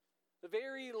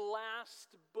very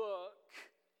last book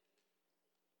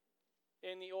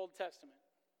in the Old Testament.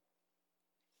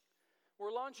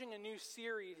 We're launching a new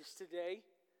series today,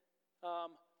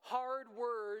 Hard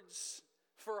Words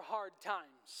for Hard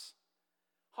Times.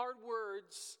 Hard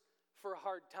Words for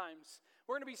Hard Times.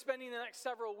 We're going to be spending the next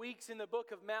several weeks in the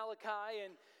book of Malachi,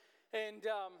 and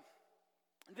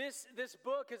this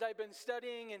book, as I've been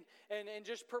studying and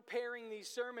just preparing these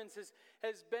sermons,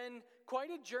 has been quite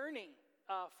a journey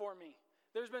for me.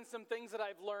 There's been some things that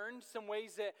I've learned, some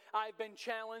ways that I've been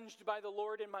challenged by the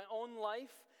Lord in my own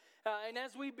life. And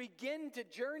as we begin to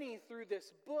journey through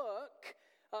this book,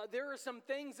 there are some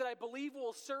things that I believe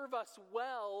will serve us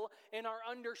well in our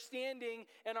understanding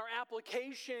and our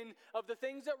application of the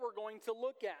things that we're going to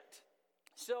look at.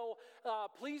 So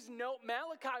please note,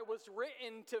 Malachi was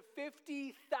written to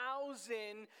 50,000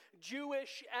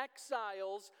 Jewish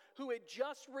exiles who had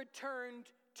just returned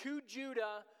to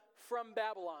Judah from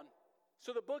Babylon.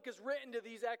 So the book is written to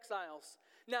these exiles.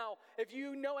 Now, if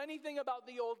you know anything about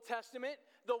the Old Testament,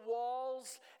 the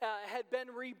walls had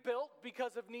been rebuilt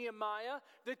because of Nehemiah.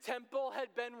 The temple had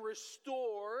been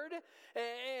restored.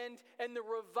 And the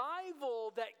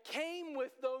revival that came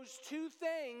with those two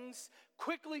things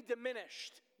quickly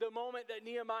diminished the moment that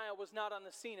Nehemiah was not on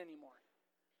the scene anymore.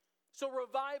 So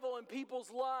revival in people's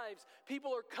lives,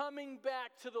 people are coming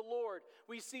back to the Lord.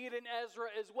 We see it in Ezra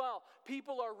as well.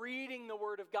 People are reading the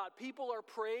Word of God. People are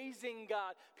praising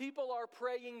God. People are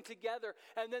praying together.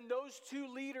 And then those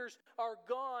two leaders are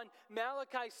gone.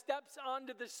 Malachi steps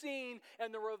onto the scene,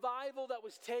 and the revival that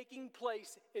was taking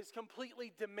place is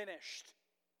completely diminished.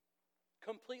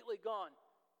 Completely gone.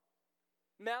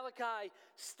 Malachi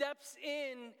steps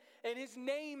in, and his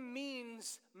name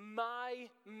means my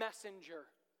messenger.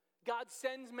 God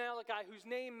sends Malachi, whose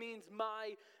name means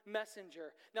my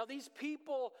messenger. Now, these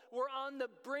people were on the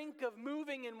brink of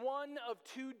moving in one of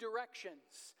two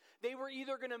directions. They were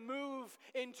either going to move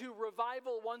into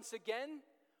revival once again,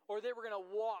 or they were going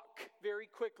to walk very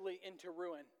quickly into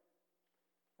ruin.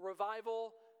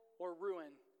 Revival or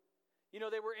ruin. You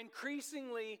know, they were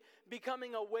increasingly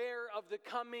becoming aware of the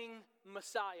coming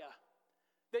Messiah.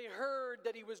 They heard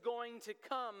that he was going to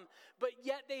come, but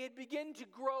yet they had begun to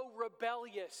grow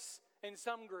rebellious in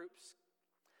some groups,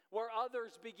 where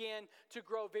others began to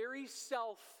grow very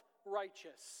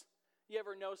self-righteous. You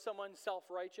ever know someone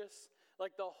self-righteous?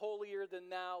 Like the holier than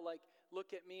thou, like,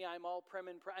 look at me, I'm all prim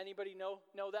and proper. Anybody know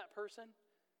that person?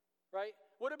 Right?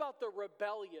 What about the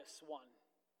rebellious one?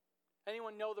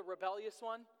 Anyone know the rebellious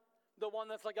one? The one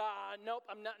that's like, nope,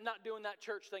 I'm not doing that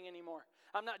church thing anymore.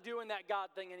 I'm not doing that God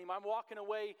thing anymore. I'm walking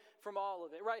away from all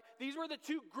of it, right? These were the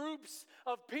two groups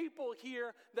of people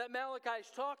here that Malachi is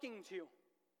talking to.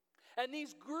 And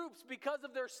these groups, because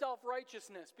of their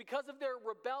self-righteousness, because of their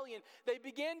rebellion, they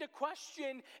began to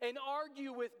question and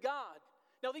argue with God.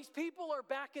 Now, these people are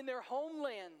back in their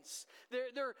homelands.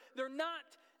 They're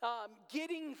not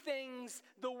getting things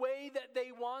the way that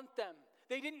they want them.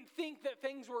 They didn't think that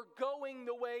things were going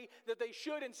the way that they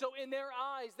should. And so in their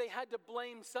eyes, they had to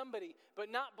blame somebody,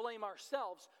 but not blame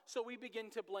ourselves. So we begin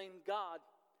to blame God.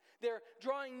 They're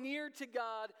drawing near to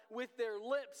God with their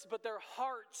lips, but their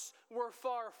hearts were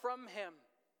far from him.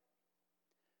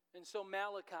 And so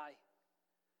Malachi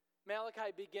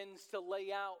begins to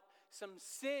lay out some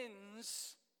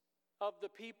sins of the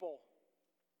people.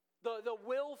 The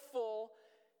willful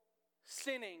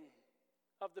sinning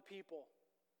of the people.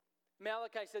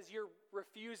 Malachi says you're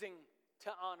refusing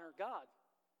to honor God.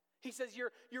 He says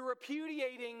you're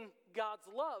repudiating God's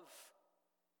love.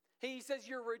 He says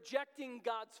you're rejecting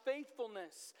God's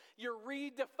faithfulness. You're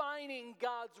redefining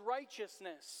God's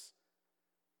righteousness.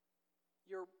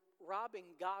 You're robbing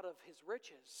God of his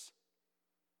riches.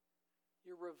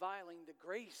 You're reviling the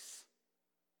grace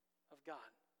of God.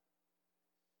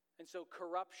 And so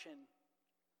corruption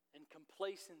and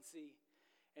complacency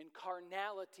and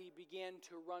carnality began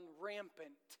to run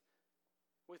rampant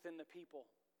within the people.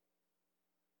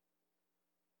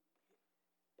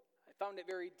 I found it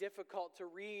very difficult to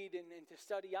read and to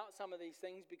study out some of these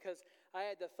things because I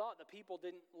had the thought that people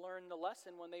didn't learn the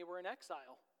lesson when they were in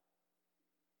exile.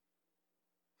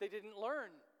 They didn't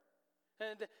learn.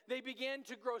 And they began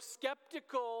to grow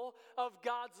skeptical of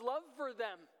God's love for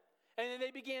them. And then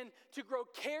they began to grow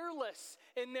careless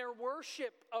in their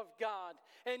worship of God.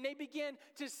 And they began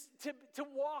to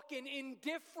walk in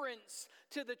indifference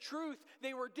to the truth.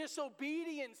 They were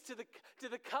disobedient to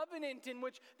the covenant in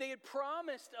which they had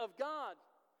promised of God.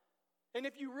 And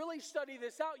if you really study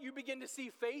this out, you begin to see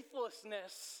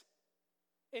faithlessness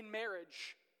in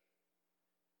marriage.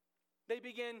 They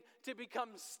begin to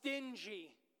become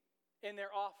stingy in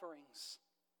their offerings.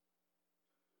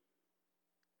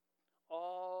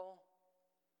 All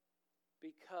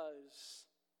because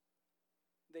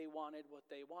they wanted what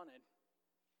they wanted,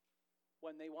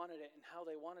 when they wanted it, and how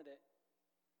they wanted it.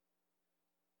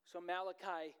 So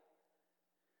Malachi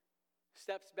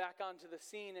steps back onto the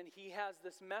scene, and he has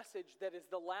this message that is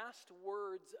the last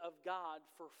words of God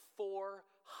for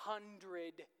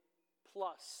 400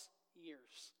 plus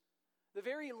years. The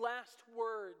very last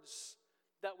words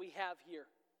that we have here.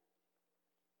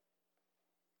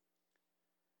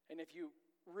 And if you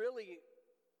really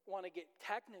want to get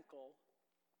technical,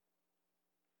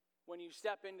 when you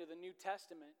step into the New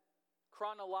Testament,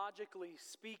 chronologically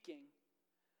speaking,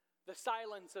 the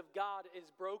silence of God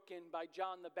is broken by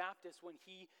John the Baptist when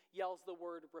he yells the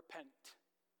word repent.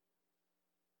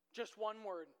 Just one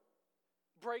word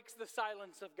breaks the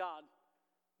silence of God.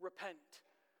 Repent.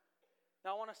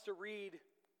 Now I want us to read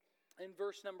in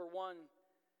verse number 1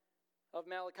 of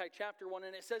Malachi chapter 1,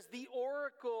 and it says, the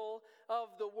oracle of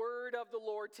the word of the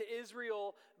Lord to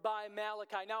Israel by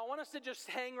Malachi. Now I want us to just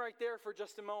hang right there for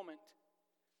just a moment.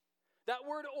 That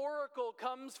word oracle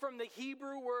comes from the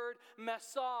Hebrew word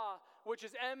Massa, which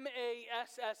is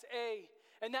M-A-S-S-A.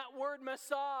 And that word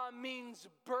Massa means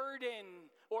burden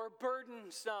or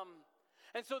burdensome.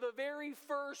 And so the very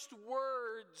first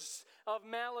words of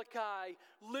Malachi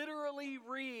literally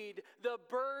read the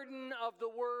burden of the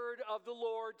word of the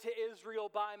Lord to Israel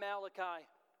by Malachi.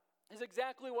 Is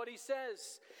exactly what he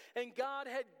says. And God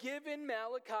had given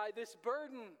Malachi this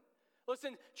burden.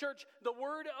 Listen, church, the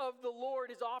word of the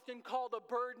Lord is often called a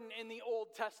burden in the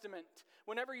Old Testament.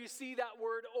 Whenever you see that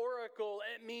word oracle,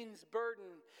 it means burden.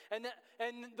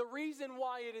 And the reason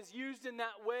why it is used in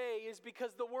that way is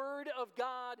because the word of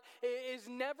God is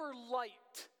never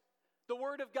light. The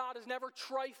word of God is never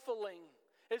trifling,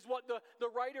 is what the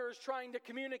writer is trying to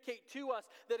communicate to us,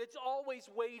 that it's always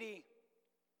weighty,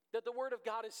 that the word of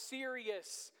God is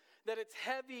serious, that it's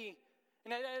heavy.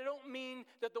 And I don't mean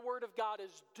that the word of God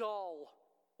is dull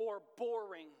or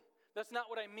boring. That's not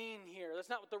what I mean here. That's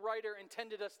not what the writer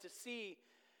intended us to see.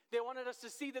 They wanted us to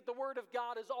see that the word of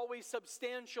God is always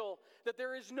substantial, that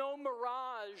there is no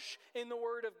mirage in the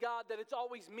word of God, that it's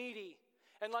always meaty.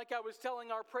 And like I was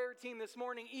telling our prayer team this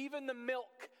morning, even the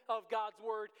milk of God's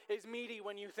word is meaty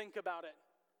when you think about it.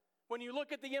 When you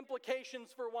look at the implications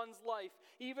for one's life,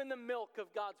 even the milk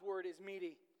of God's word is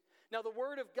meaty. Now, the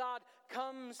word of God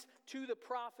comes to the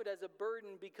prophet as a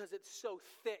burden because it's so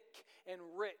thick and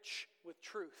rich with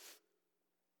truth.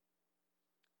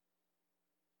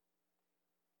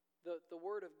 The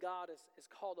word of God is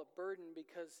called a burden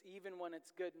because even when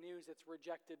it's good news, it's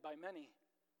rejected by many.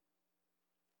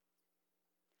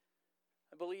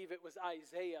 I believe it was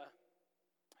Isaiah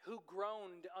who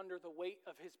groaned under the weight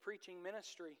of his preaching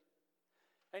ministry.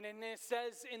 And then it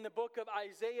says in the book of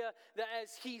Isaiah that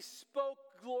as he spoke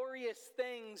glorious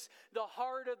things, the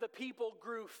heart of the people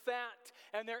grew fat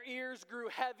and their ears grew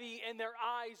heavy and their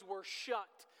eyes were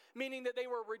shut. Meaning that they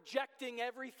were rejecting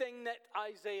everything that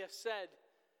Isaiah said.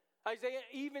 Isaiah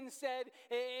even said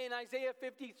in Isaiah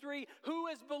 53, who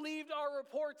has believed our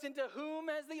reports, and to whom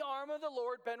has the arm of the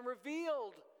Lord been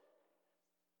revealed?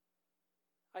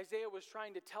 Isaiah was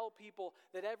trying to tell people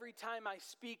that every time I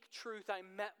speak truth,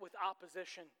 I'm met with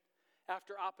opposition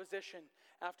after opposition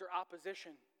after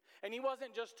opposition. And he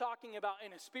wasn't just talking about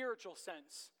in a spiritual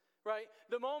sense, right?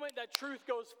 The moment that truth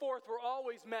goes forth, we're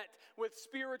always met with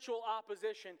spiritual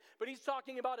opposition. But he's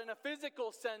talking about in a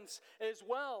physical sense as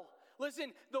well.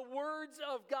 Listen, the words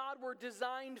of God were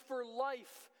designed for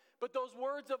life, but those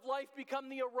words of life become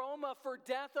the aroma for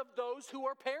death of those who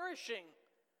are perishing.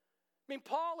 I mean,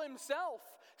 Paul himself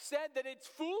said that it's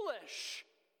foolish.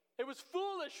 It was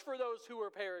foolish for those who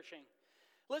were perishing.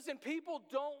 Listen, people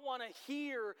don't want to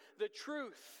hear the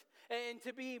truth. And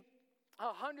to be 100%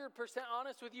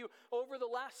 honest with you, over the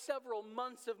last several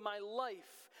months of my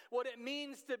life, what it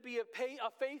means to be a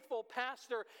faithful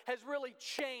pastor has really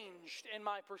changed in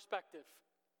my perspective.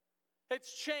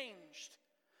 It's changed.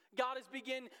 God has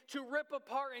begun to rip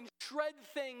apart and shred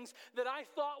things that I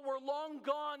thought were long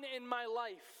gone in my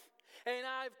life. And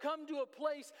I've come to a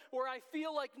place where I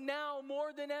feel like now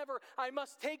more than ever, I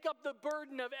must take up the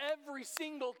burden of every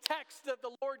single text that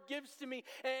the Lord gives to me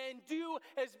and do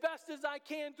as best as I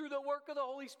can through the work of the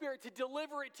Holy Spirit to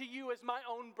deliver it to you as my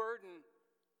own burden.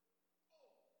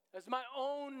 As my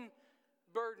own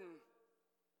burden.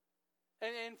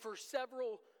 And for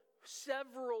several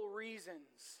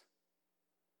reasons.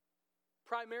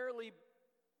 Primarily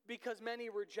because many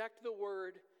reject the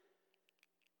word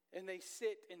and they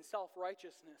sit in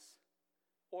self-righteousness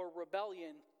or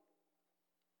rebellion.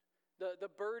 The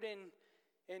burden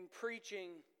in preaching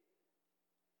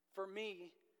for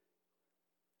me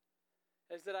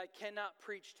is that I cannot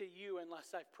preach to you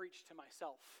unless I've preached to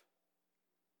myself.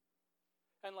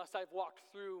 unless I've walked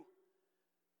through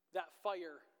that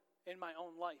fire in my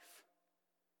own life.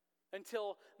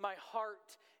 Until my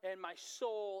heart and my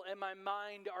soul and my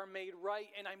mind are made right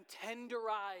and I'm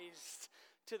tenderized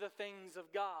to the things of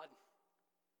God.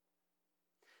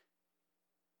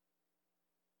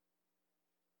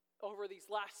 Over these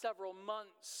last several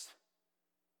months,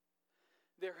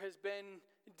 there has been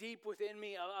deep within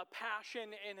me a passion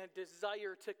and a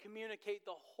desire to communicate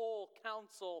the whole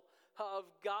counsel of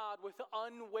God with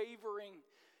unwavering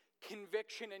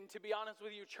conviction. And to be honest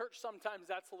with you, church, sometimes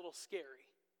that's a little scary.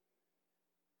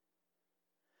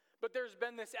 But there's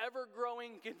been this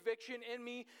ever-growing conviction in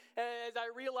me as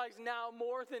I realize now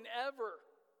more than ever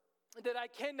that I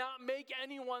cannot make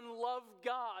anyone love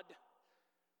God.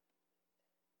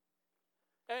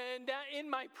 And that in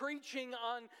my preaching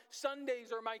on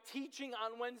Sundays or my teaching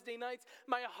on Wednesday nights,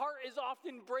 my heart is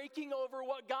often breaking over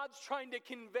what God's trying to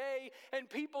convey, and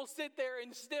people sit there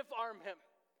and stiff-arm him.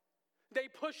 They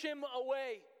push him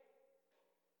away.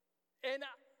 And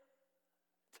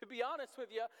to be honest with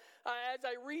you, as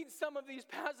I read some of these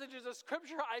passages of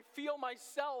Scripture, I feel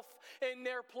myself in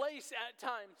their place at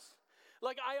times.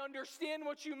 Like, I understand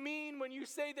what you mean when you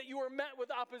say that you were met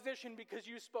with opposition because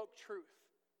you spoke truth.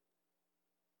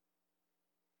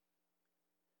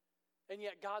 And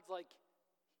yet God's like,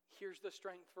 here's the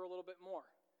strength for a little bit more.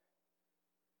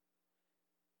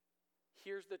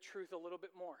 Here's the truth a little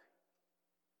bit more.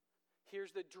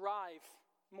 Here's the drive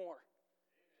more.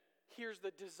 Here's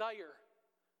the desire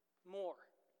more.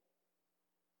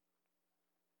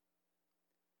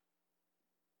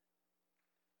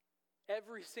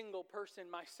 Every single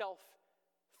person, myself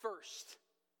first,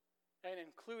 and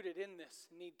included in this,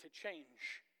 need to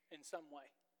change in some way.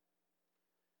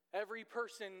 Every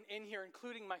person in here,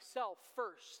 including myself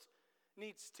first,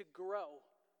 needs to grow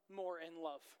more in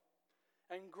love,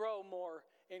 and grow more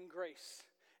in grace,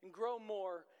 and grow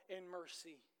more in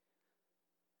mercy.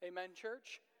 Amen,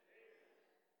 church?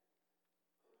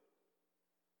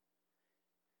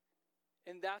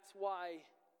 And that's why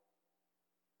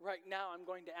right now I'm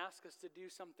going to ask us to do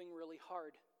something really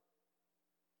hard.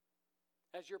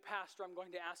 As your pastor, I'm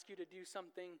going to ask you to do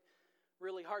something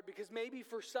really hard, because maybe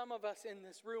for some of us in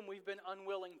this room, we've been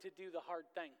unwilling to do the hard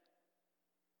thing.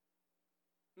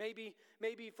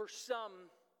 Maybe for some,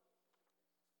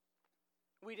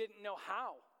 we didn't know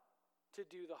how to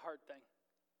do the hard thing.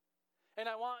 And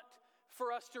I want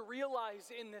for us to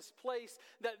realize in this place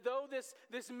that though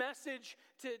this message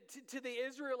to the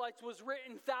Israelites was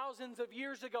written thousands of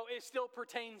years ago, it still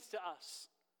pertains to us.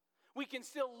 We can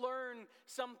still learn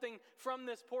something from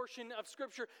this portion of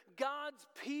Scripture. God's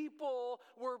people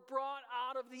were brought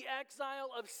out of the exile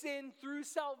of sin through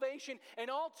salvation. And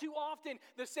all too often,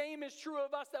 the same is true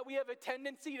of us, that we have a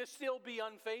tendency to still be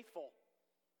unfaithful.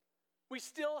 We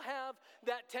still have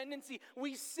that tendency.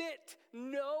 We sit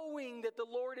knowing that the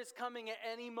Lord is coming at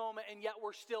any moment, and yet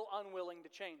we're still unwilling to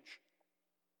change.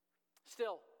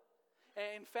 Still.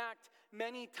 In fact,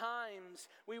 many times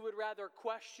we would rather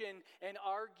question and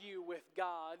argue with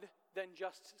God than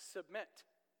just submit.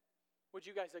 Would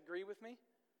you guys agree with me?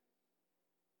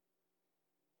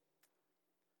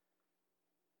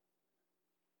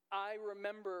 I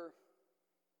remember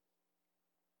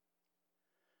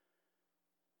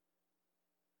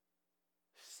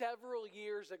several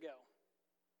years ago,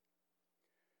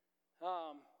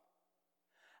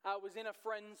 I was in a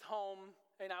friend's home,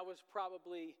 and I was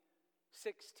probably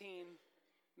 16,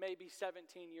 maybe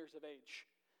 17 years of age.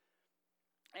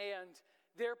 And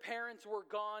their parents were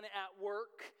gone at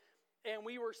work, and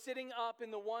we were sitting up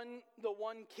in the one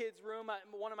kid's room,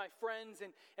 one of my friends,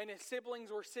 and his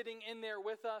siblings were sitting in there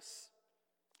with us.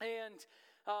 And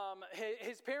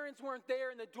his parents weren't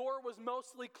there, and the door was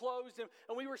mostly closed, and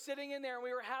we were sitting in there, and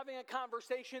we were having a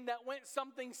conversation that went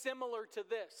something similar to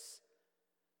this.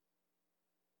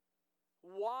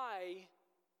 Why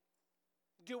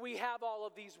do we have all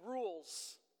of these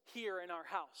rules here in our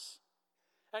house?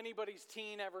 Anybody's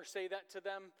teen ever say that to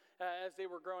them as they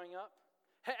were growing up?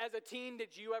 As a teen,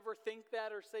 did you ever think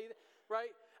that or say that? Right?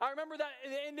 I remember that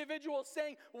the individual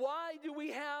saying, why do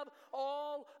we have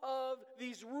all of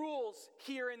these rules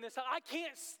here in this house? I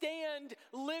can't stand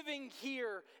living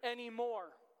here anymore.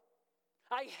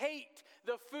 I hate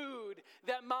the food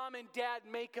that mom and dad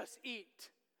make us eat.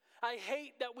 I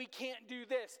hate that we can't do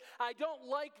this. I don't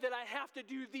like that I have to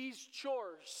do these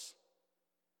chores.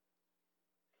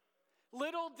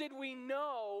 Little did we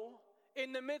know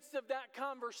in the midst of that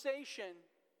conversation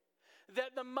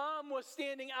that the mom was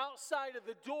standing outside of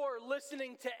the door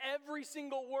listening to every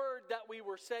single word that we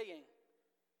were saying.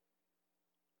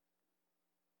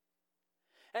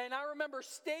 And I remember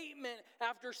statement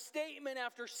after statement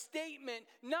after statement,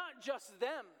 not just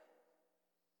them.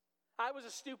 I was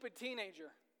a stupid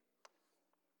teenager.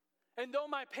 And though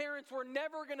my parents were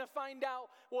never going to find out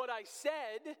what I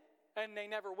said, and they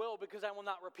never will because I will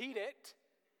not repeat it.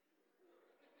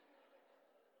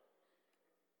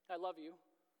 I love you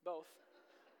both.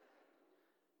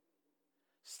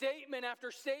 Statement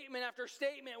after statement after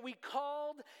statement, we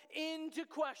called into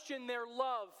question their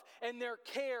love and their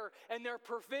care and their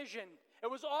provision. It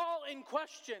was all in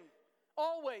question,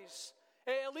 always,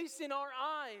 at least in our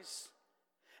eyes.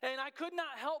 And I could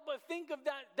not help but think of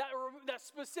that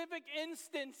specific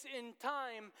instance in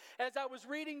time as I was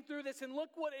reading through this. And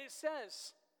look what it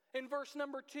says in verse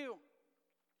number 2.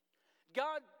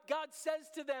 God says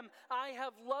to them, I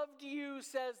have loved you,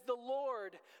 says the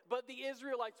Lord. But the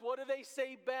Israelites, what do they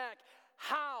say back?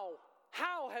 How?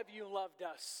 How have you loved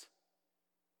us?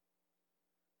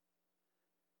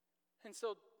 And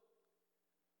so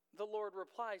the Lord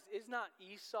replies, is not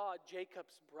Esau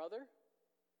Jacob's brother?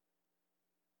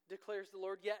 Declares the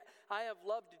Lord, yet I have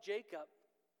loved Jacob.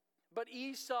 But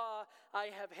Esau I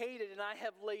have hated, and I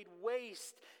have laid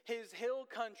waste his hill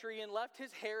country and left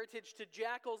his heritage to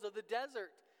jackals of the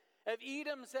desert. If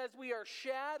Edom says we are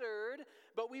shattered,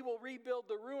 but we will rebuild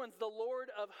the ruins, the Lord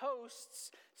of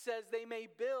hosts says they may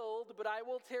build, but I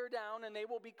will tear down, and they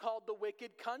will be called the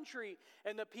wicked country,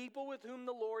 and the people with whom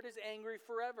the Lord is angry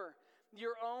forever.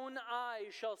 Your own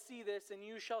eyes shall see this, and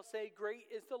you shall say, great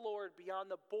is the Lord beyond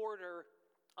the border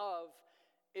of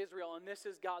Israel. And this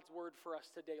is God's word for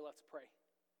us today. Let's pray.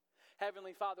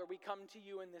 Heavenly Father, we come to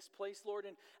you in this place, Lord,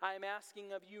 and I am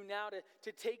asking of you now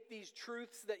to take these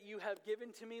truths that you have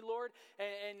given to me, Lord,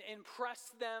 and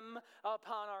impress them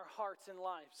upon our hearts and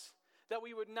lives. That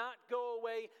we would not go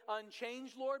away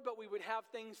unchanged, Lord, but we would have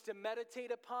things to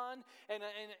meditate upon,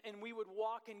 and we would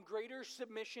walk in greater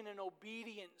submission and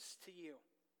obedience to you.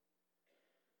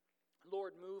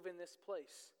 Lord, move in this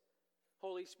place.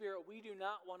 Holy Spirit, we do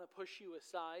not want to push you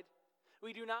aside.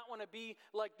 We do not want to be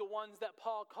like the ones that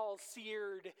Paul calls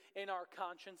seared in our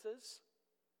consciences.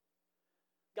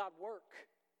 God, work.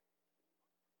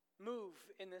 Move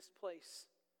in this place.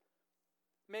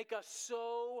 Make us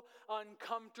so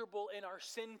uncomfortable in our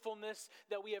sinfulness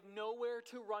that we have nowhere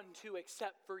to run to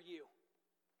except for you.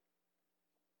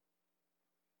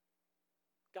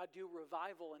 God, do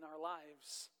revival in our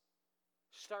lives.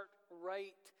 Start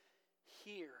right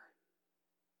here,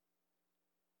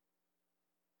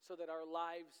 so that our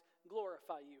lives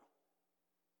glorify you.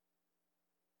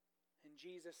 In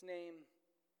Jesus' name,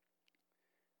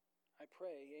 I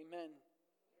pray. Amen.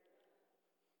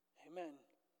 Amen.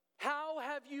 How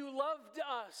have you loved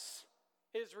us?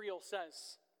 Israel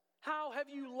says. How have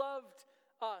you loved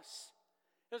us?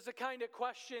 It was the kind of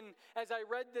question, as I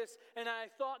read this, and I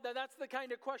thought that that's the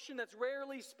kind of question that's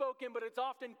rarely spoken, but it's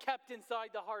often kept inside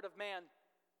the heart of man.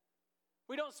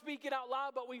 We don't speak it out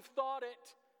loud, but we've thought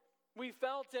it. We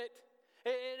felt it.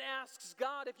 It asks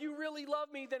God, if you really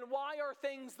love me, then why are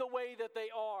things the way that they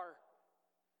are?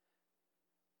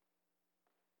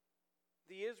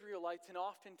 The Israelites, and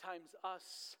oftentimes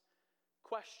us,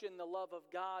 question the love of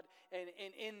God, and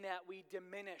in that we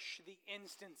diminish the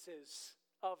instances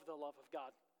of the love of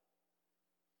God.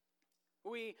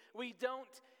 We don't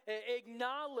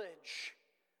acknowledge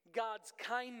God's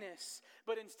kindness,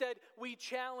 but instead we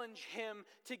challenge him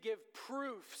to give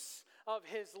proofs of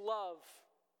his love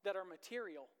that are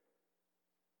material.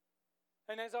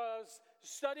 And as I was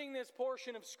studying this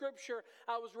portion of Scripture,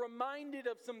 I was reminded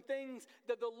of some things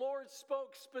that the Lord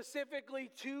spoke specifically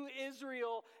to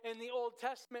Israel in the Old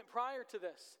Testament prior to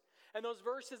this. And those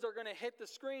verses are going to hit the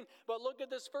screen. But look at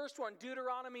this first one,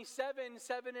 Deuteronomy 7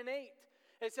 and 8.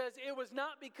 It says, it was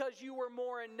not because you were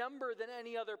more in number than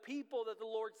any other people that the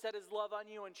Lord set his love on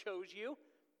you and chose you.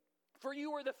 For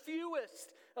you were the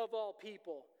fewest of all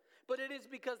people. But it is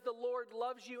because the Lord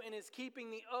loves you and is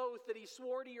keeping the oath that he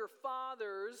swore to your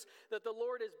fathers, that the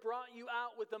Lord has brought you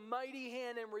out with a mighty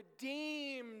hand and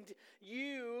redeemed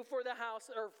you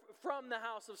from the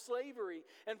house of slavery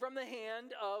and from the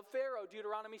hand of Pharaoh.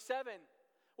 Deuteronomy 7.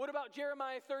 What about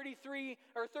Jeremiah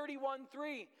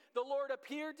 31:3? The Lord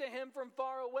appeared to him from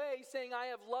far away, saying, I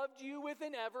have loved you with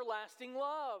an everlasting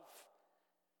love.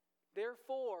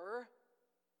 Therefore,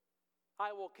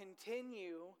 I will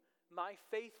continue my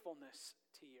faithfulness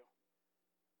to you.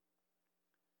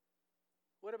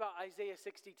 What about Isaiah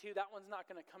 62? That one's not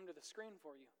going to come to the screen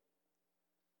for you.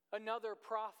 Another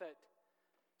prophet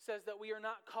says that we are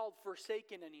not called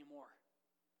forsaken anymore.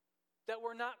 That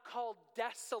we're not called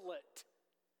desolate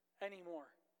anymore.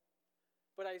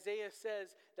 But Isaiah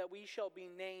says that we shall be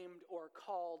named or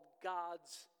called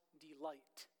God's delight.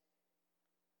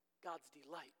 God's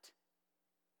delight.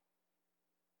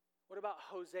 What about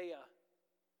Hosea?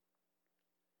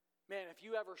 Man, if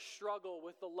you ever struggle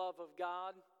with the love of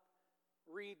God,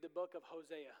 read the book of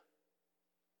Hosea.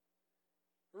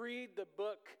 Read the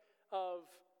book of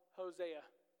Hosea.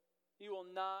 You will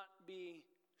not be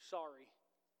sorry.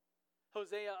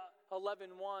 Hosea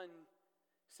 11:1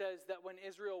 says that when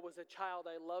Israel was a child,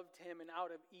 I loved him, and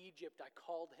out of Egypt I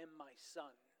called him my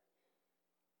son.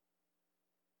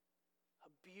 A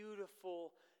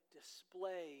beautiful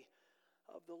display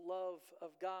of the love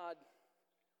of God.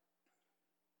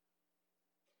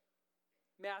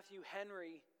 Matthew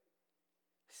Henry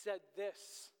said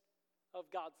this of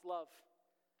God's love.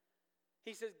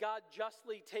 He says, God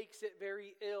justly takes it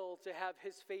very ill to have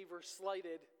his favor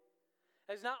slighted,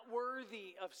 as not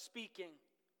worthy of speaking.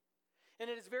 And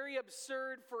it is very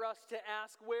absurd for us to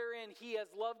ask wherein he has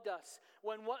loved us,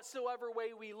 when whatsoever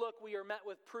way we look, we are met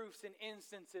with proofs and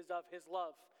instances of his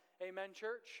love. Amen,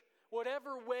 church?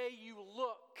 Whatever way you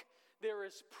look, there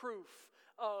is proof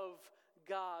of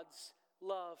God's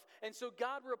love. And so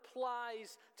God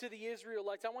replies to the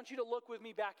Israelites. I want you to look with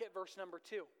me back at verse number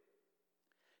 2.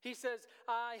 He says,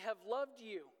 I have loved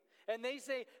you. And they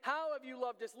say, how have you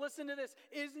loved us? Listen to this.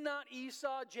 Is not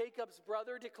Esau Jacob's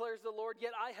brother, declares the Lord?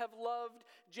 Yet I have loved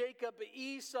Jacob, but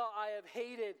Esau I have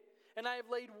hated. And I have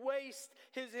laid waste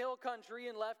his hill country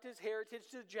and left his heritage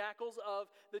to the jackals of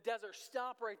the desert.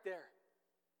 Stop right there.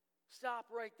 Stop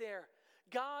right there.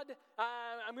 God,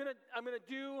 I'm gonna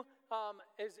do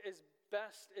as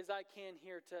best as I can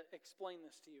here to explain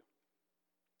this to you.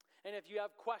 And if you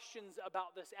have questions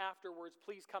about this afterwards,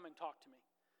 please come and talk to me.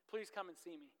 Please come and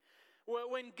see me.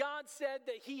 When God said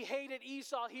that he hated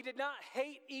Esau, he did not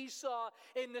hate Esau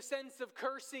in the sense of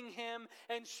cursing him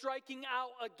and striking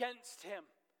out against him.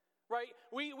 Right?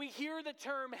 We hear the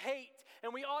term hate,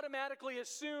 and we automatically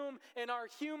assume in our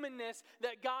humanness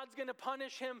that God's going to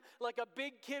punish him like a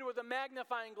big kid with a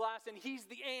magnifying glass, and he's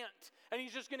the ant, and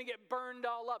he's just going to get burned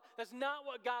all up. That's not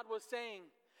what God was saying.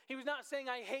 He was not saying,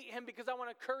 I hate him because I want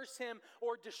to curse him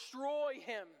or destroy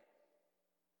him.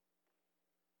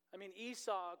 I mean,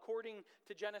 Esau, according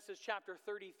to Genesis chapter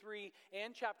 33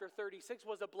 and chapter 36,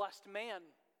 was a blessed man.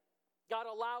 God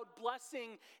allowed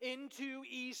blessing into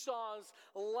Esau's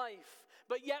life.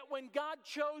 But yet when God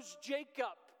chose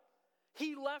Jacob,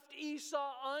 he left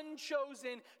Esau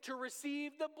unchosen to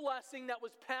receive the blessing that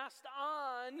was passed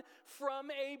on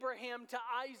from Abraham to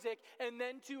Isaac and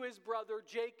then to his brother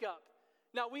Jacob.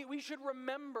 Now we should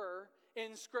remember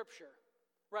in Scripture,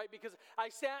 right? Because I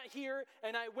sat here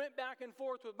and I went back and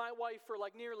forth with my wife for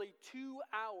like nearly 2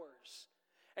 hours.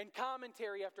 And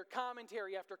commentary after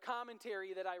commentary after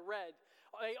commentary that I read,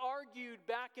 they argued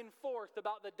back and forth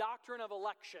about the doctrine of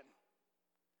election.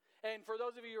 And for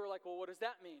those of you who are like, well, what does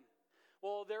that mean?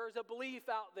 Well, there is a belief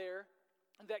out there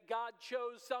that God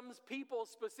chose some people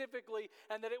specifically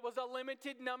and that it was a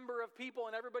limited number of people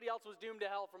and everybody else was doomed to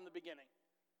hell from the beginning.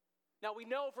 Now, we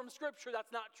know from Scripture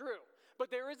that's not true. But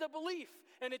there is a belief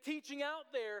and a teaching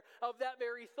out there of that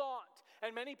very thought.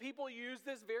 And many people use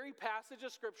this very passage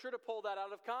of Scripture to pull that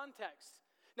out of context.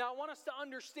 Now, I want us to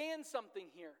understand something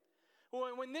here.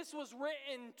 When this was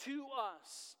written to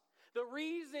us, the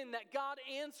reason that God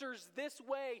answers this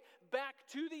way back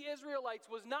to the Israelites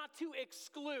was not to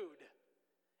exclude.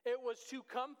 It was to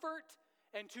comfort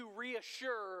and to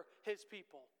reassure his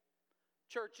people.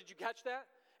 Church, did you catch that?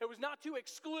 It was not to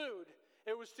exclude.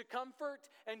 It was to comfort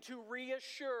and to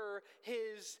reassure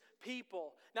his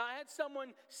people. Now, I had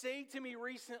someone say to me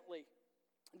recently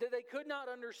that they could not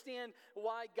understand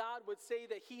why God would say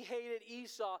that he hated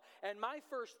Esau. And my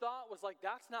first thought was like,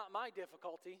 that's not my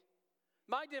difficulty.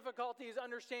 My difficulty is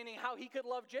understanding how he could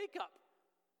love Jacob.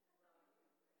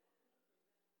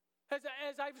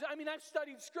 I've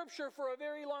studied Scripture for a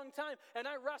very long time, and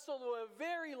I wrestled with a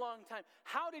very long time.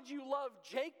 How did you love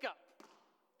Jacob?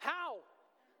 How?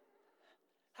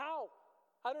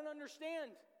 I don't understand.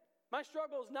 My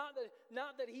struggle is not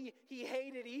that he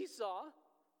hated Esau,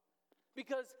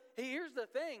 because here's the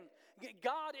thing.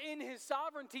 God in his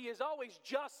sovereignty is always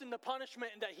just in the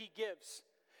punishment that he gives.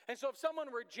 And so if someone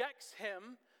rejects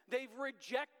him, they've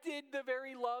rejected the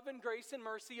very love and grace and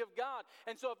mercy of God.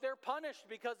 And so if they're punished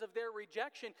because of their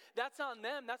rejection, that's on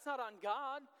them. That's not on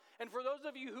God. And for those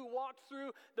of you who walked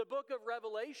through the book of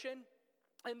Revelation,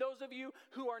 and those of you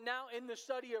who are now in the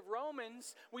study of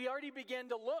Romans, we already began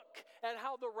to look at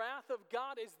how the wrath of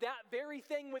God is that very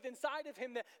thing within inside of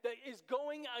him that is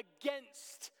going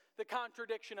against the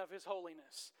contradiction of his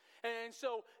holiness. And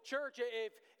so, church,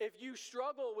 if you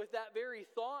struggle with that very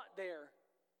thought there,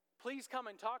 please come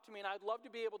and talk to me, and I'd love to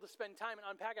be able to spend time and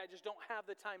unpack it. I just don't have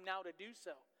the time now to do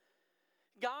so.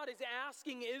 God is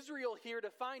asking Israel here to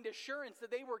find assurance that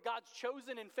they were God's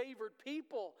chosen and favored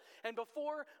people. And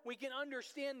before we can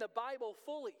understand the Bible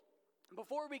fully,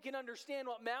 before we can understand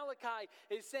what Malachi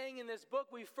is saying in this book,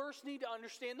 we first need to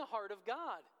understand the heart of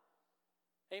God.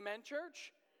 Amen,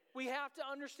 church? We have to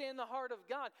understand the heart of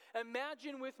God.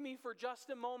 Imagine with me for just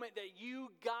a moment that you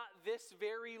got this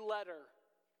very letter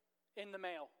in the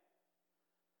mail.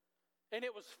 And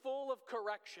it was full of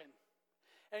correction.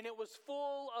 And it was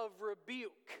full of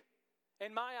rebuke.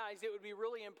 In my eyes, it would be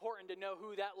really important to know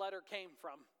who that letter came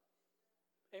from.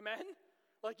 Amen?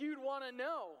 Like you'd want to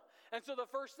know. And so the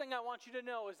first thing I want you to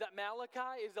know is that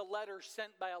Malachi is a letter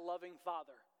sent by a loving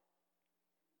father.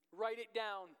 Write it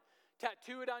down.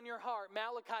 Tattoo it on your heart.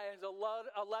 Malachi is a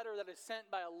letter that is sent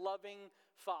by a loving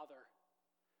father.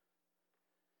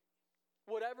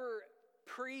 Whatever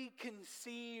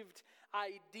preconceived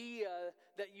idea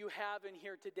that you have in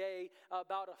here today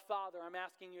about a father, I'm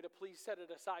asking you to please set it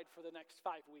aside for the next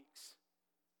 5 weeks.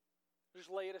 Just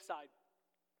lay it aside.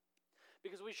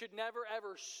 Because we should never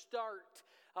ever start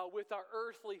with our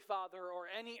earthly father or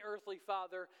any earthly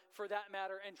father for that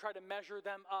matter and try to measure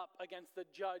them up against the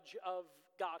judge of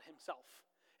God himself.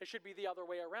 It should be the other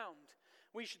way around.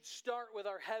 We should start with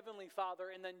our heavenly Father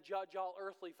and then judge all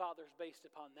earthly fathers based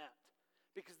upon that.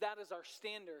 Because that is our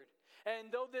standard.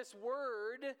 And though this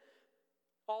word,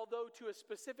 although to a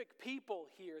specific people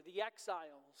here, the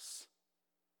exiles,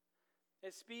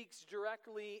 it speaks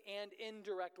directly and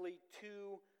indirectly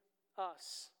to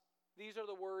us. These are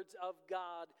the words of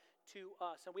God to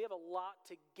us. And we have a lot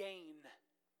to gain.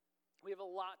 We have a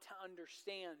lot to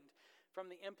understand from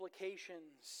the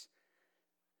implications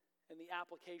and the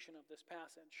application of this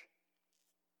passage.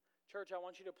 Church, I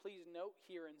want you to please note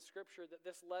here in Scripture that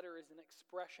this letter is an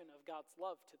expression of God's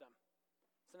love to them.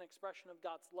 It's an expression of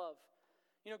God's love.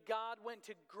 You know, God went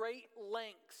to great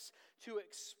lengths to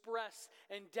express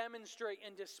and demonstrate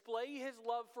and display His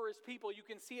love for His people. You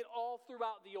can see it all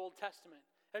throughout the Old Testament.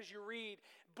 As you read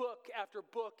book after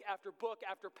book after book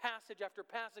after passage,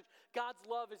 God's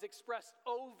love is expressed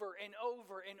over and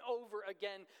over and over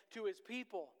again to His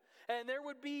people. And there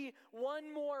would be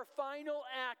one more final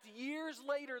act years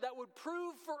later that would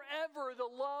prove forever the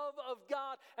love of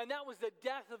God, and that was the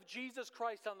death of Jesus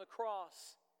Christ on the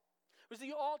cross. It was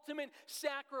the ultimate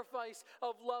sacrifice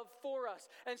of love for us.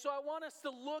 And so I want us to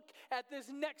look at this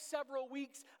next several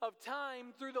weeks of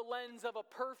time through the lens of a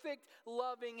perfect,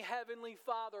 loving Heavenly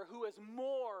Father who has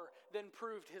more than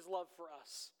proved His love for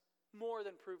us. More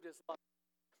than proved His love.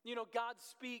 You know, God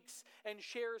speaks and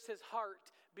shares His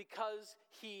heart because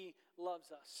He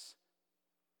loves us.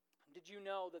 Did you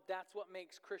know that that's what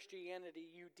makes Christianity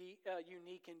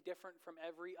unique and different from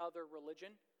every other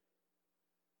religion?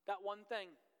 That one thing.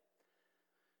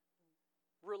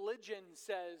 Religion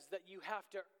says that you have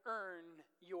to earn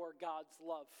your God's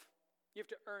love. You have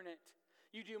to earn it.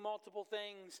 You do multiple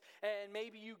things, and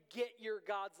maybe you get your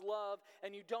God's love,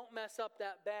 and you don't mess up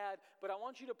that bad, but I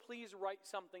want you to please write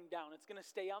something down. It's going to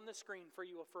stay on the screen for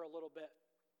you for a little bit.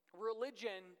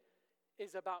 Religion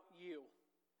is about you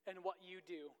and what you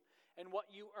do and what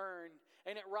you earn,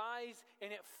 and it rises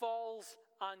and it falls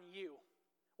on you.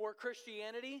 Where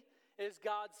Christianity is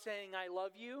God saying, I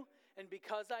love you, and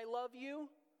because I love you,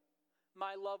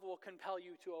 my love will compel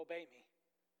you to obey me.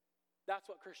 That's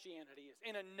what Christianity is,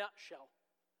 in a nutshell.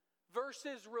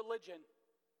 Versus religion.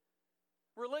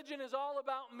 Religion is all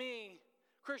about me.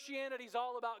 Christianity is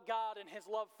all about God and His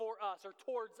love for us or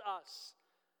towards us.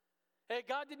 And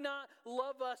God did not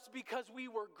love us because we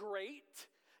were great.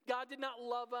 God did not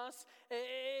love us.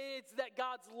 It's that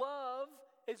God's love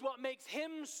is what makes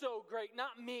Him so great,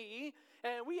 not me.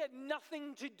 And we had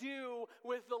nothing to do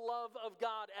with the love of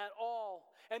God at all.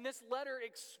 And this letter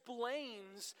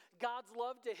explains God's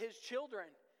love to His children.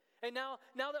 And now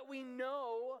that we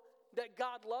know that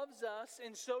God loves us,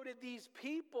 and so did these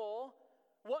people,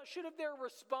 what should have their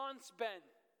response been?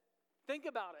 Think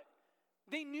about it.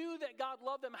 They knew that God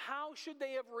loved them. How should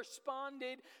they have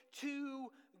responded to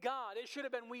God? It should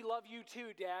have been, we love you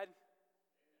too, Dad.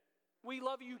 We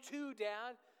love you too,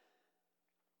 Dad.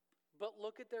 But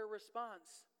look at their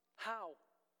response. How?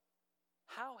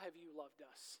 How have you loved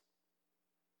us?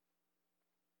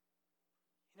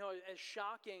 You know, as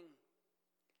shocking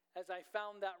as I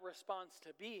found that response to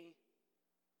be,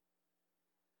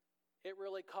 it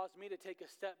really caused me to take a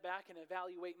step back and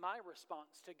evaluate my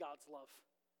response to God's love.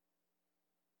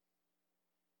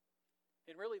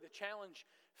 And really the challenge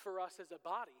for us as a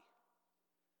body.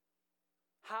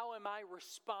 How am I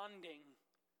responding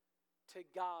to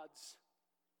God's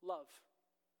love?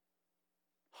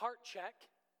 Heart check.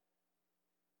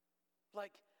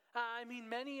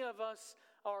 Many of us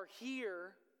are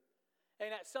here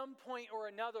And at some point or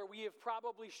another, we have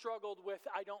probably struggled with,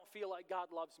 I don't feel like God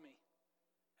loves me.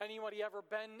 Anybody ever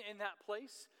been in that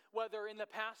place? Whether in the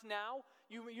past, now,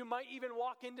 you might even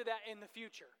walk into that in the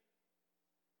future.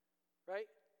 Right?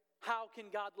 How can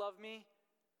God love me?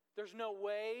 There's no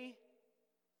way.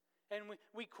 And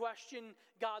we question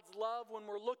God's love when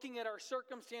we're looking at our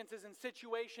circumstances and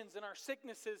situations and our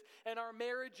sicknesses and our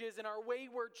marriages and our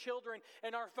wayward children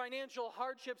and our financial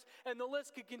hardships, and the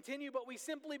list could continue, but we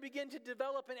simply begin to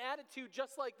develop an attitude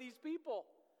just like these people.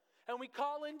 And we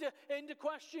call into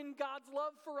question God's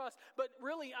love for us. But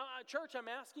really, church, I'm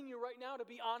asking you right now to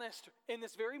be honest in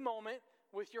this very moment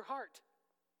with your heart.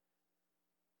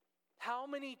 How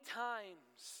many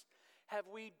times have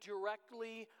we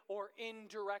directly or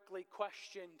indirectly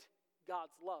questioned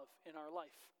God's love in our life?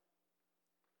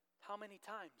 How many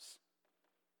times?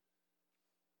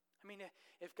 I mean,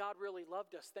 if God really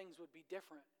loved us, things would be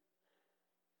different.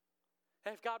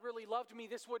 And if God really loved me,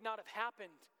 this would not have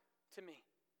happened to me.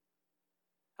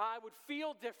 I would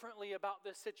feel differently about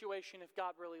this situation if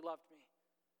God really loved me.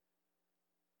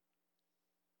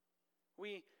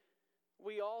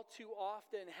 We all too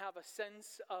often have a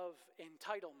sense of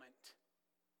entitlement.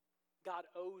 God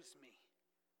owes me.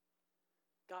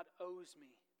 God owes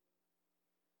me.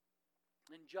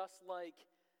 And just like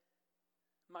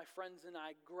my friends and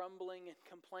I grumbling and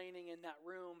complaining in that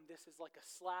room, this is like a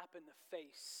slap in the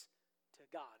face to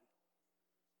God.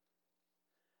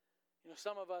 You know,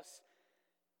 some of us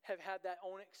have had that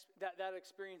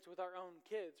experience with our own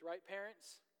kids, right,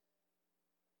 parents?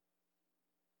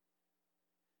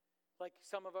 Like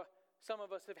some of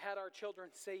us have had our children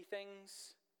say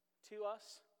things to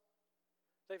us.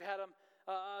 They've had them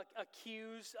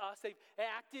accuse us. They've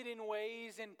acted in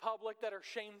ways in public that are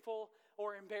shameful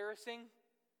or embarrassing.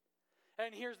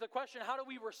 And here's the question: how do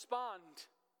we respond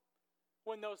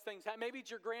when those things happen? Maybe it's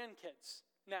your grandkids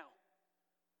now,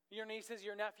 your nieces,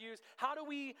 your nephews. How do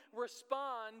we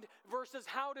respond versus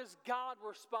how does God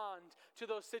respond to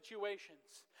those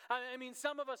situations? I mean,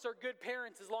 some of us are good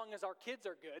parents as long as our kids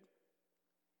are good,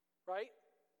 right?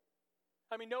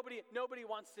 I mean, nobody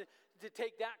wants to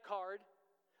take that card.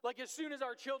 Like as soon as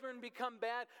our children become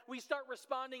bad, we start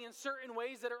responding in certain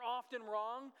ways that are often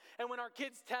wrong. And when our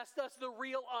kids test us, the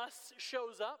real us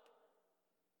shows up.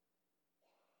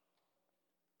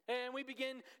 And we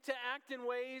begin to act in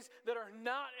ways that are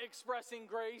not expressing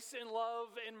grace and love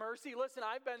and mercy. Listen,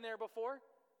 I've been there before.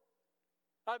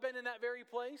 I've been in that very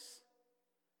place,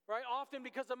 right? Often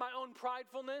because of my own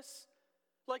pridefulness.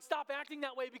 Like, stop acting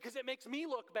that way because it makes me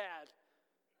look bad.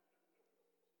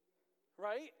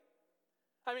 Right?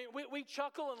 I mean, we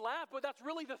chuckle and laugh, but that's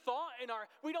really the thought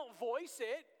we don't voice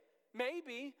it,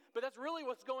 maybe, but that's really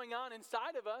what's going on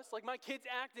inside of us. Like my kid's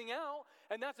acting out,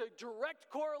 and that's a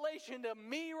direct correlation to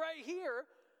me right here,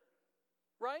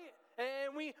 right?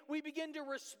 And we begin to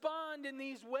respond in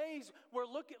these ways where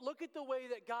look at the way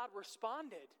that God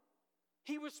responded.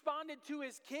 He responded to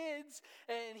his kids,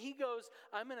 and he goes,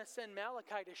 I'm going to send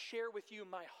Malachi to share with you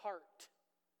my heart.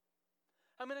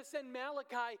 I'm going to send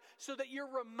Malachi so that you're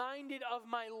reminded of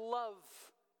my love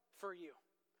for you.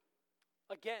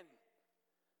 Again,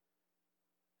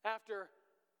 after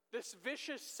this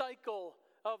vicious cycle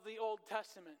of the Old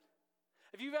Testament,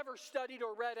 if you've ever studied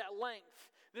or read at length,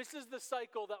 this is the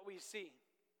cycle that we see.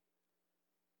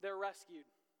 They're rescued.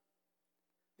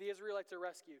 The Israelites are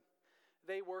rescued.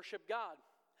 They worship God.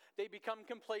 They become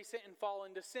complacent and fall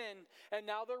into sin, and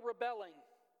now they're rebelling.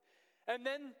 And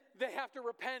then they have to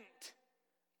repent.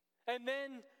 And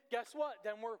then, guess what?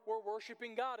 Then we're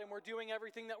worshiping God and we're doing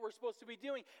everything that we're supposed to be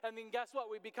doing. And then guess what?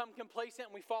 We become complacent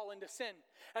and we fall into sin.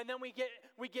 And then we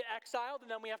get exiled,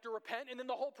 and then we have to repent. And then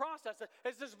the whole process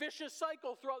is this vicious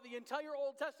cycle throughout the entire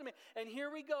Old Testament. And here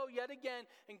we go yet again.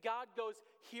 And God goes,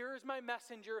 here's my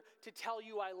messenger to tell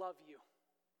you I love you.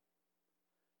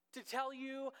 To tell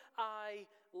you I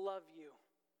love you.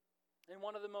 And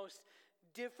one of the most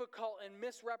difficult and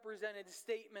misrepresented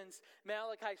statements,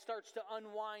 Malachi starts to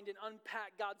unwind and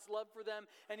unpack God's love for them.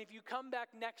 And if you come back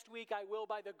next week, I will,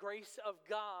 by the grace of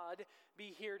God,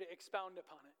 be here to expound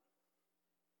upon it.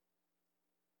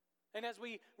 And as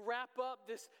we wrap up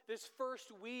this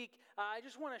first week, I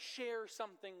just want to share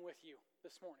something with you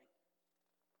this morning.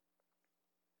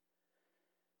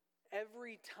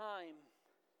 Every time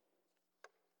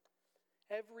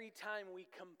we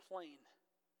complain,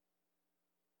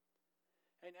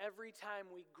 and every time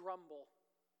we grumble,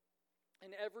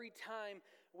 and every time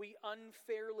we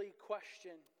unfairly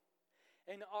question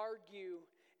and argue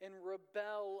and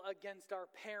rebel against our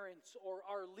parents or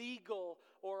our legal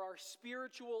or our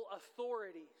spiritual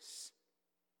authorities,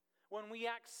 when we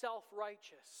act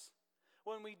self-righteous,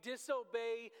 When we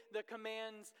disobey the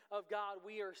commands of God,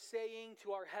 we are saying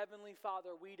to our Heavenly Father,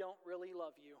 we don't really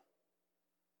love you.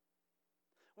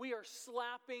 We are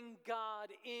slapping God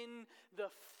in the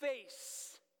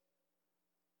face.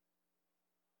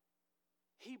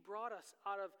 He brought us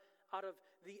out of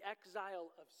the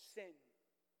exile of sin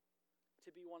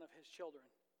to be one of His children.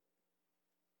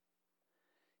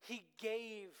 He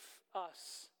gave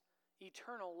us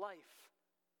eternal life.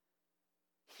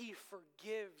 He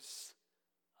forgives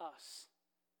us.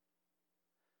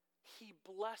 He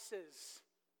blesses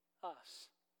us.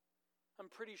 I'm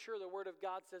pretty sure the Word of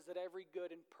God says that every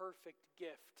good and perfect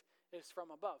gift is from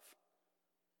above.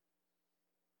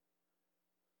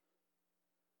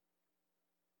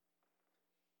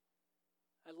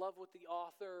 I love what the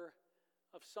author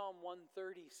of Psalm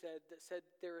 130 said,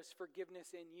 there is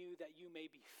forgiveness in you that you may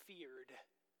be feared.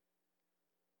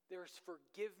 There's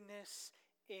forgiveness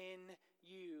in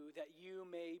you that you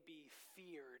may be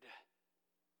feared.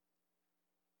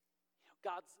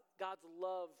 God's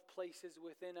love places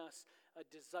within us a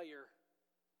desire.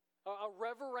 A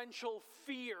reverential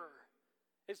fear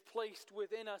is placed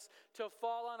within us to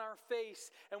fall on our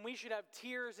face, and we should have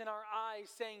tears in our eyes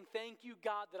saying, thank you,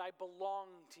 God, that I belong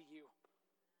to you.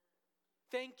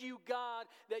 Thank you, God,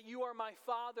 that you are my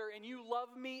Father and you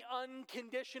love me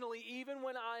unconditionally even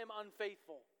when I am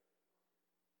unfaithful.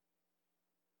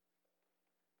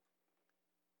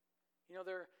 You know,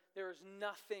 there is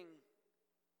nothing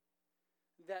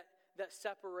that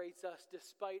separates us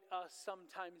despite us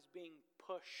sometimes being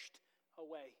pushed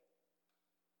away.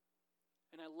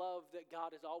 And I love that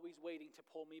God is always waiting to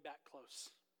pull me back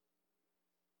close.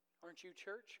 Aren't you,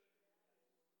 church?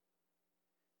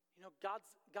 You know,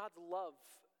 God's love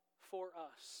for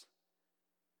us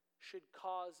should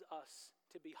cause us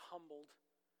to be humbled.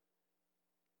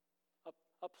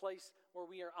 A place where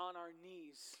we are on our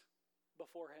knees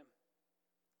before Him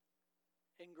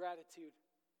in gratitude.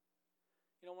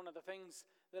 You know, one of the things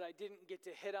that I didn't get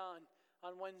to hit on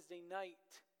Wednesday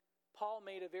night, Paul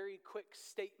made a very quick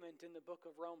statement in the book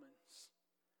of Romans.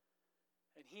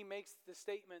 And he makes the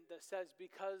statement that says,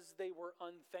 because they were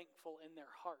unthankful in their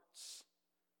hearts.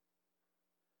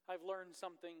 I've learned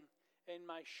something in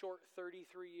my short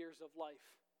 33 years of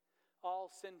life.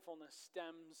 All sinfulness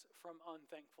stems from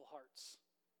unthankful hearts.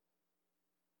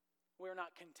 We're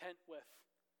not content with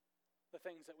the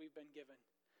things that we've been given.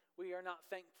 We are not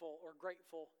thankful or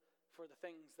grateful for the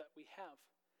things that we have.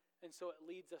 And so it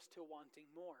leads us to wanting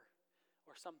more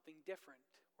or something different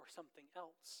or something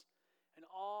else. And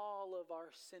all of our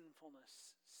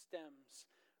sinfulness stems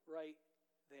right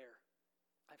there.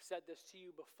 I've said this to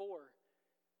you before.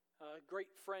 A great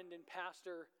friend and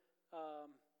pastor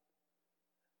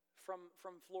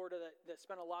from Florida that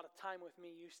spent a lot of time with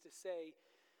me used to say,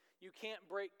 you can't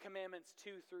break commandments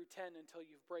 2 through 10 until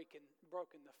you've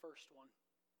broken the first one.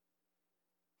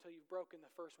 Until you've broken the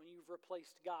first one. You've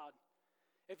replaced God.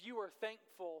 If you were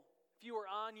thankful, if you were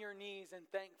on your knees and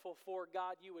thankful for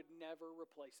God, you would never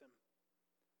replace Him.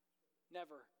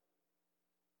 Never.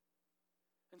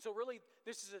 And so really,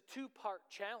 this is a two-part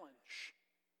challenge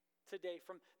today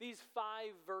from these 5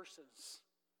 verses.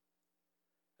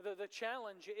 The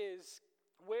challenge is,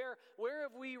 where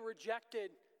have we rejected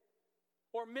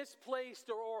or misplaced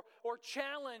or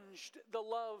challenged the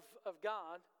love of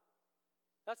God?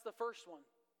 That's the first one.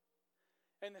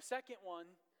 And the second one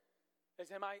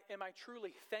is, am I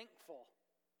truly thankful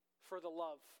for the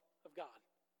love of God?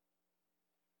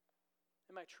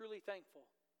 Am I truly thankful?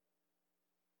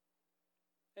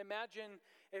 Imagine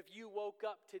if you woke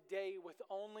up today with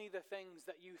only the things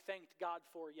that you thanked God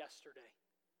for yesterday.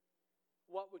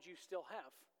 What would you still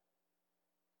have?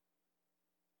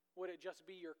 Would it just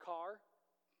be your car?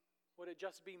 Would it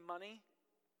just be money?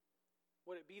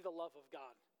 Would it be the love of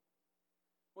God?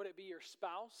 Would it be your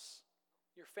spouse,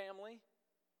 your family,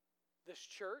 this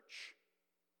church?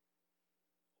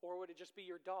 Or would it just be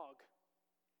your dog?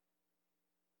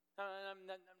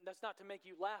 That's not to make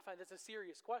you laugh. That's a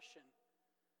serious question.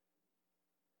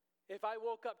 If I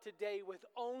woke up today with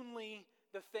only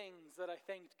the things that I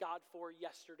thanked God for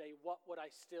yesterday, what would I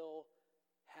still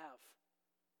have?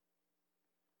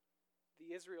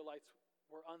 The Israelites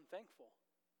were unthankful.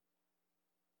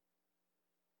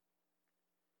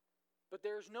 But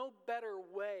there's no better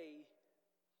way,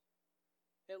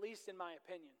 at least in my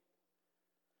opinion,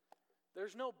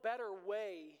 there's no better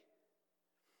way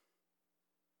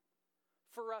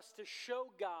for us to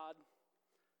show God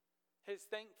His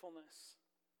thankfulness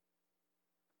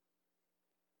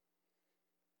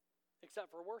except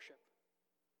for worship.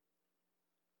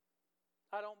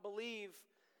 I don't believe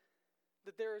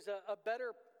that there is a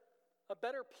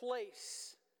better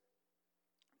place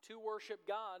to worship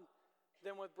God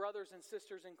than with brothers and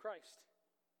sisters in Christ.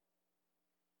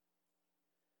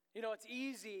 You know, it's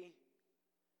easy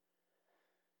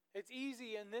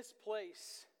in this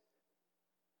place,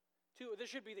 this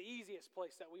should be the easiest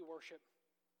place that we worship.